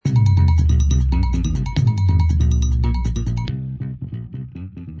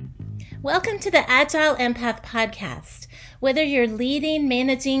Welcome to the Agile Empath podcast. Whether you're leading,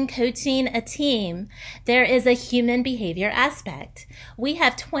 managing, coaching a team, there is a human behavior aspect. We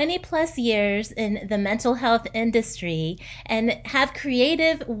have 20 plus years in the mental health industry and have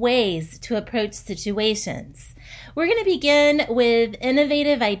creative ways to approach situations. We're going to begin with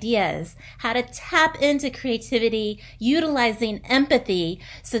innovative ideas, how to tap into creativity, utilizing empathy.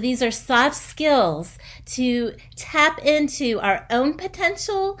 So these are soft skills to tap into our own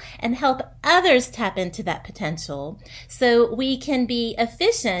potential and help others tap into that potential so we can be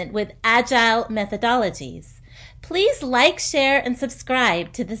efficient with agile methodologies. Please like, share, and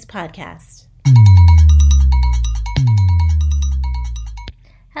subscribe to this podcast.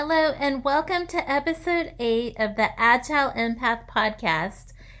 Hello, and welcome to episode 8 of the Agile Empath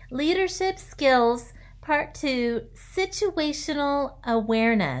podcast, Leadership Skills, Part 2, Situational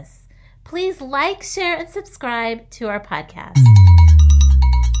Awareness. Please like, share, and subscribe to our podcast.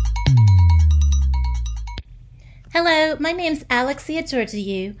 Hello, my name's Alexia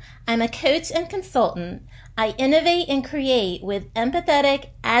Georgiou. I'm a coach and consultant. I innovate and create with empathetic,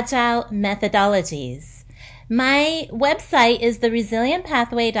 agile methodologies. My website is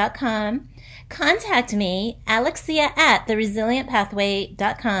theresilientpathway.com. Contact me, Alexia at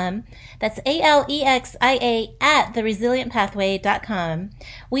theresilientpathway.com. That's ALEXIA at theresilientpathway.com.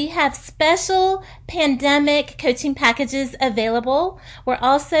 We have special pandemic coaching packages available. We're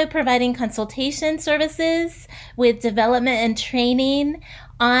also providing consultation services with development and training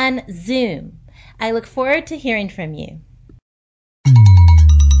on Zoom. I look forward to hearing from you.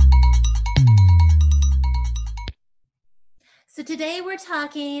 So today we're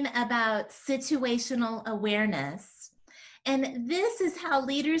talking about situational awareness, and this is how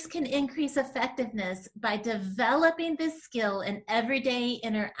leaders can increase effectiveness by developing this skill in everyday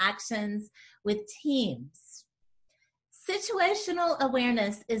interactions with teams. Situational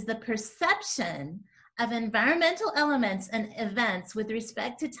awareness is the perception of environmental elements and events with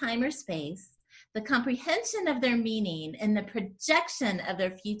respect to time or space, the comprehension of their meaning, and the projection of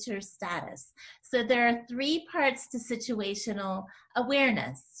their future status. So there are 3 parts to situational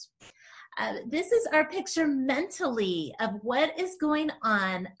awareness. This is our picture mentally of what is going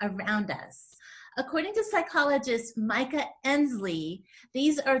on around us. According to psychologist Micah Ensley,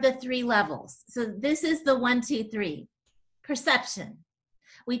 these are the 3 levels. So this is the 1, 2, 3. Perception.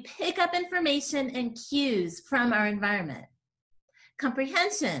 We pick up information and cues from our environment.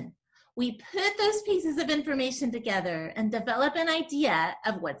 Comprehension. We put those pieces of information together and develop an idea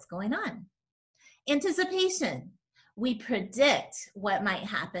of what's going on. Anticipation. We predict what might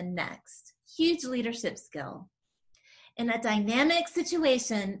happen next. Huge leadership skill. In a dynamic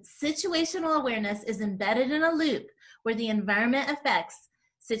situation, situational awareness is embedded in a loop where the environment affects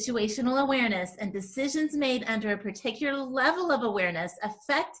situational awareness, and decisions made under a particular level of awareness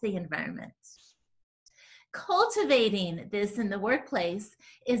affect the environment. Cultivating this in the workplace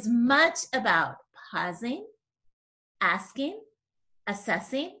is much about pausing, asking,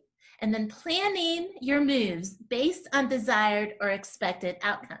 assessing, and then planning your moves based on desired or expected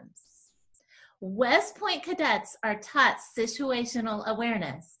outcomes. West Point cadets are taught situational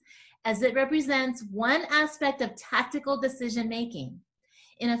awareness as it represents one aspect of tactical decision making.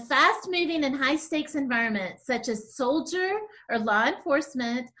 In a fast-moving and high-stakes environment such as soldier or law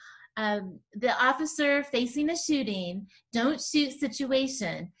enforcement, the officer facing a shooting, don't shoot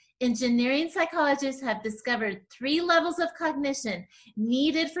situation, engineering psychologists have discovered 3 levels of cognition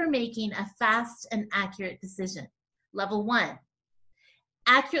needed for making a fast and accurate decision. Level 1,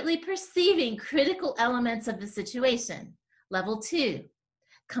 accurately perceiving critical elements of the situation. Level 2,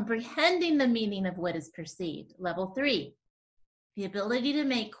 comprehending the meaning of what is perceived. Level 3, the ability to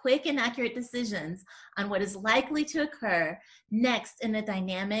make quick and accurate decisions on what is likely to occur next in a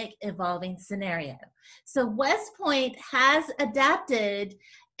dynamic, evolving scenario. So West Point has adapted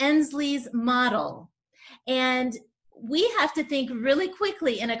Ensley's model, and we have to think really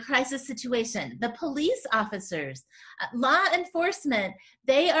quickly in a crisis situation. The police officers, law enforcement,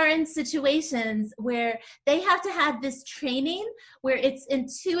 they are in situations where they have to have this training where it's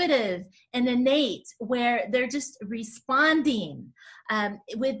intuitive and innate, where they're just responding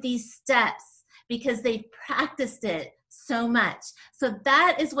with these steps because they've practiced it so much. So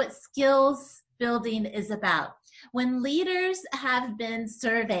that is what skills building is about. When leaders have been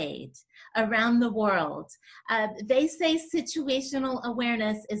surveyed around the world, they say situational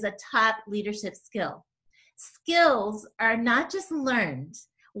awareness is a top leadership skill. Skills are not just learned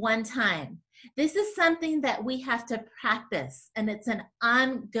one time. This is something that we have to practice, and it's an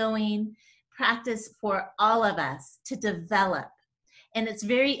ongoing practice for all of us to develop, and it's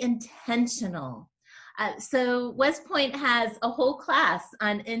very intentional. So West Point has a whole class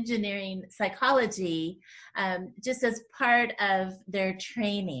on engineering psychology just as part of their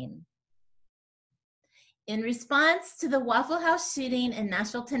training. In response to the Waffle House shooting in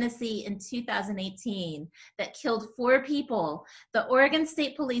Nashville, Tennessee in 2018 that killed 4 people, the Oregon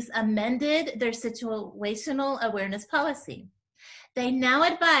State Police amended their situational awareness policy. They now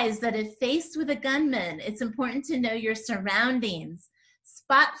advise that if faced with a gunman, it's important to know your surroundings,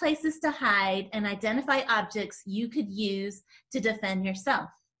 spot places to hide, and identify objects you could use to defend yourself.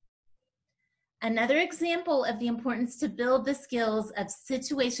 Another example of the importance to build the skills of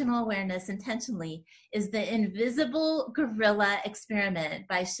situational awareness intentionally is the Invisible Gorilla experiment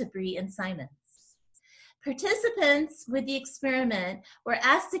by Chabris and Simons. Participants with the experiment were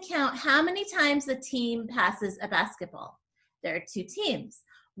asked to count how many times a team passes a basketball. There are 2 teams,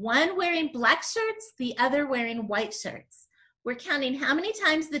 one wearing black shirts, the other wearing white shirts. We're counting how many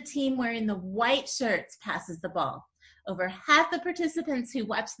times the team wearing the white shirts passes the ball. Over half the participants who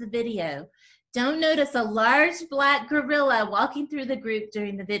watched the video don't notice a large black gorilla walking through the group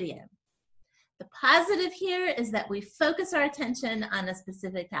during the video. The positive here is that we focus our attention on a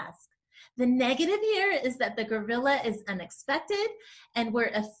specific task. The negative here is that the gorilla is unexpected and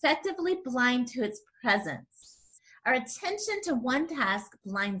we're effectively blind to its presence. Our attention to one task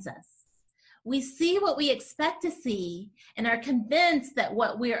blinds us. We see what we expect to see and are convinced that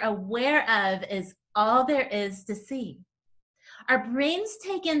what we're aware of is all there is to see. Our brains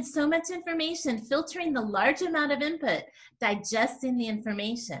take in so much information, filtering the large amount of input, digesting the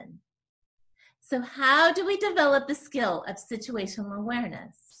information. So how do we develop the skill of situational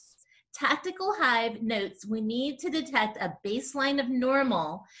awareness? Tactical Hive notes we need to detect a baseline of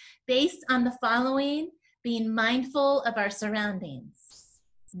normal based on the following: being mindful of our surroundings,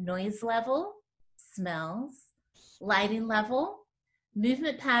 noise level, smells, lighting level,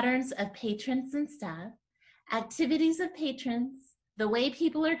 movement patterns of patrons and staff, activities of patrons, the way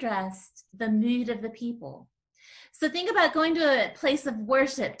people are dressed, the mood of the people. So think about going to a place of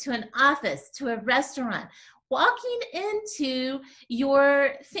worship, to an office, to a restaurant, walking into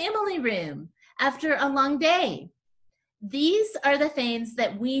your family room after a long day. These are the things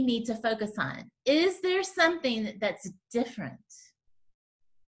that we need to focus on. Is there something that's different?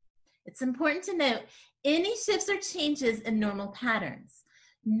 It's important to note any shifts or changes in normal patterns.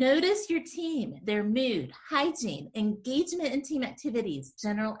 Notice your team, their mood, hygiene, engagement in team activities,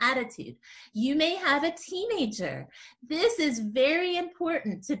 general attitude. You may have a teenager. This is very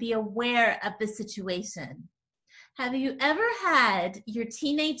important to be aware of the situation. Have you ever had your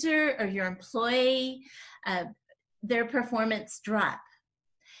teenager or your employee, their performance drop?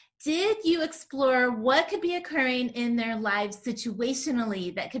 Did you explore what could be occurring in their lives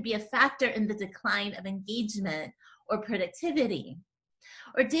situationally that could be a factor in the decline of engagement or productivity?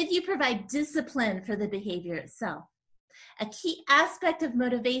 Or did you provide discipline for the behavior itself? A key aspect of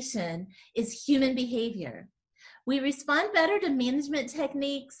motivation is human behavior. We respond better to management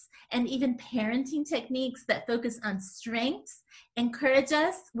techniques and even parenting techniques that focus on strengths, encourage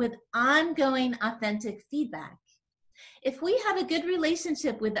us with ongoing authentic feedback. If we have a good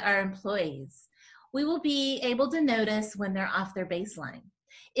relationship with our employees, we will be able to notice when they're off their baseline.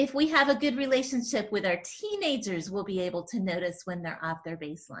 If we have a good relationship with our teenagers, we'll be able to notice when they're off their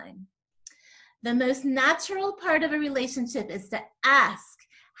baseline. The most natural part of a relationship is to ask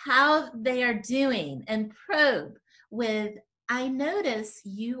how they are doing and probe with, I notice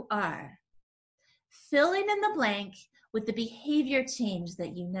you are. Filling in the blank with the behavior change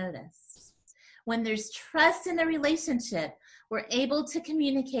that you notice. When there's trust in a relationship, we're able to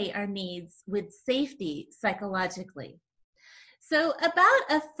communicate our needs with safety psychologically. So about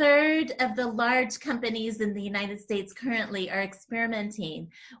a third of the large companies in the United States currently are experimenting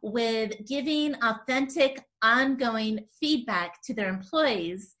with giving authentic, ongoing feedback to their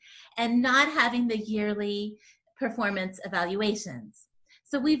employees and not having the yearly performance evaluations.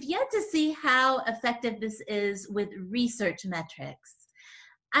 So we've yet to see how effective this is with research metrics.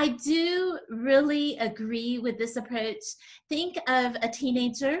 I do really agree with this approach. Think of a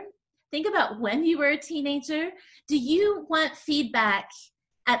teenager. Think about when you were a teenager. Do you want feedback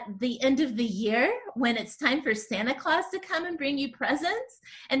at the end of the year when it's time for Santa Claus to come and bring you presents?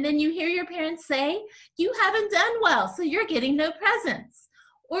 And then you hear your parents say, you haven't done well, so you're getting no presents.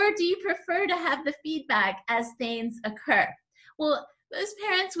 Or do you prefer to have the feedback as things occur? Well, most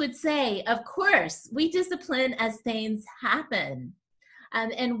parents would say, of course, we discipline as things happen.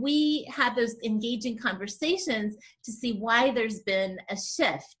 And we have those engaging conversations to see why there's been a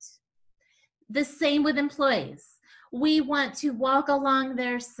shift. The same with employees. We want to walk along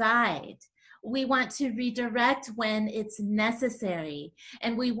their side. We want to redirect when it's necessary,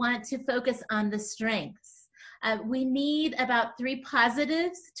 and we want to focus on the strengths. We need about 3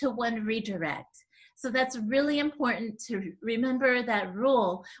 positives to 1 redirect. So that's really important to remember that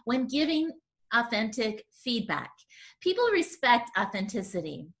rule when giving authentic feedback. People respect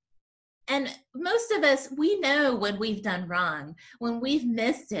authenticity. And most of us, we know when we've done wrong, when we've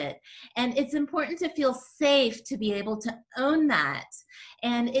missed it. And it's important to feel safe to be able to own that.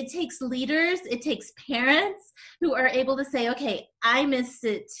 And it takes leaders, it takes parents who are able to say, okay, I missed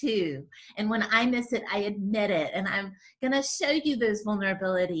it too. And when I miss it, I admit it. And I'm going to show you those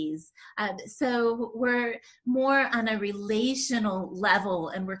vulnerabilities. So we're more on a relational level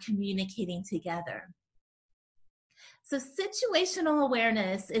and we're communicating together. So situational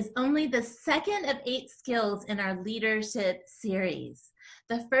awareness is only the second of 8 skills in our leadership series.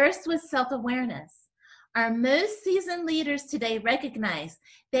 The first was self-awareness. Our most seasoned leaders today recognize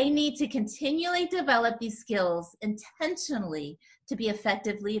they need to continually develop these skills intentionally to be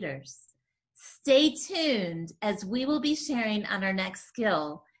effective leaders. Stay tuned as we will be sharing on our next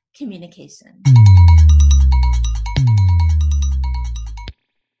skill, communication.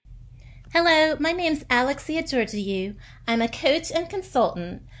 Hello, my name's Alexia Georgiou. I'm a coach and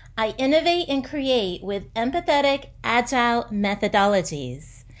consultant. I innovate and create with empathetic, agile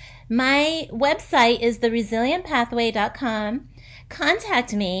methodologies. My website is theresilientpathway.com.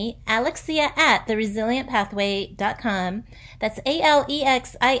 Contact me, Alexia at theresilientpathway.com. That's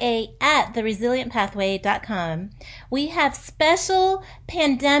ALEXIA at theresilientpathway.com. We have special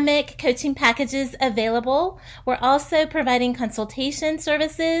pandemic coaching packages available. We're also providing consultation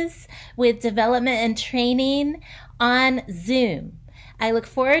services with development and training on Zoom. I look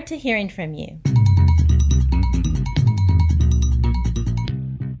forward to hearing from you.